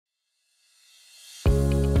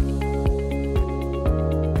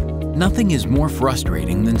Nothing is more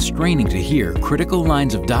frustrating than straining to hear critical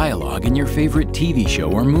lines of dialogue in your favorite TV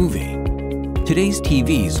show or movie. Today's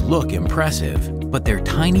TVs look impressive, but their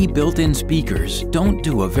tiny built-in speakers don't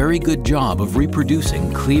do a very good job of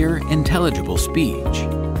reproducing clear, intelligible speech.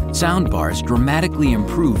 Soundbars dramatically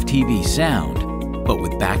improve TV sound, but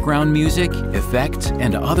with background music, effects,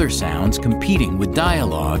 and other sounds competing with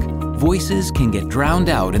dialogue, voices can get drowned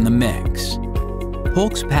out in the mix.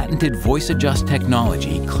 Polk's patented VoiceAdjust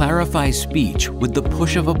technology clarifies speech with the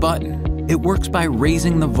push of a button. It works by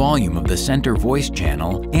raising the volume of the center voice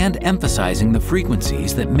channel and emphasizing the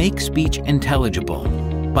frequencies that make speech intelligible.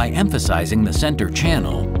 By emphasizing the center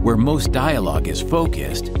channel, where most dialogue is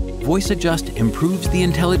focused, VoiceAdjust improves the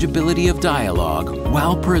intelligibility of dialogue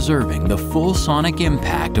while preserving the full sonic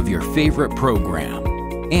impact of your favorite program.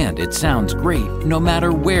 And it sounds great no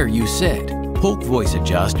matter where you sit. Polk Voice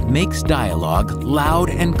Adjust makes dialogue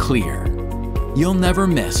loud and clear. You'll never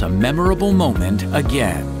miss a memorable moment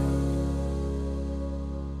again.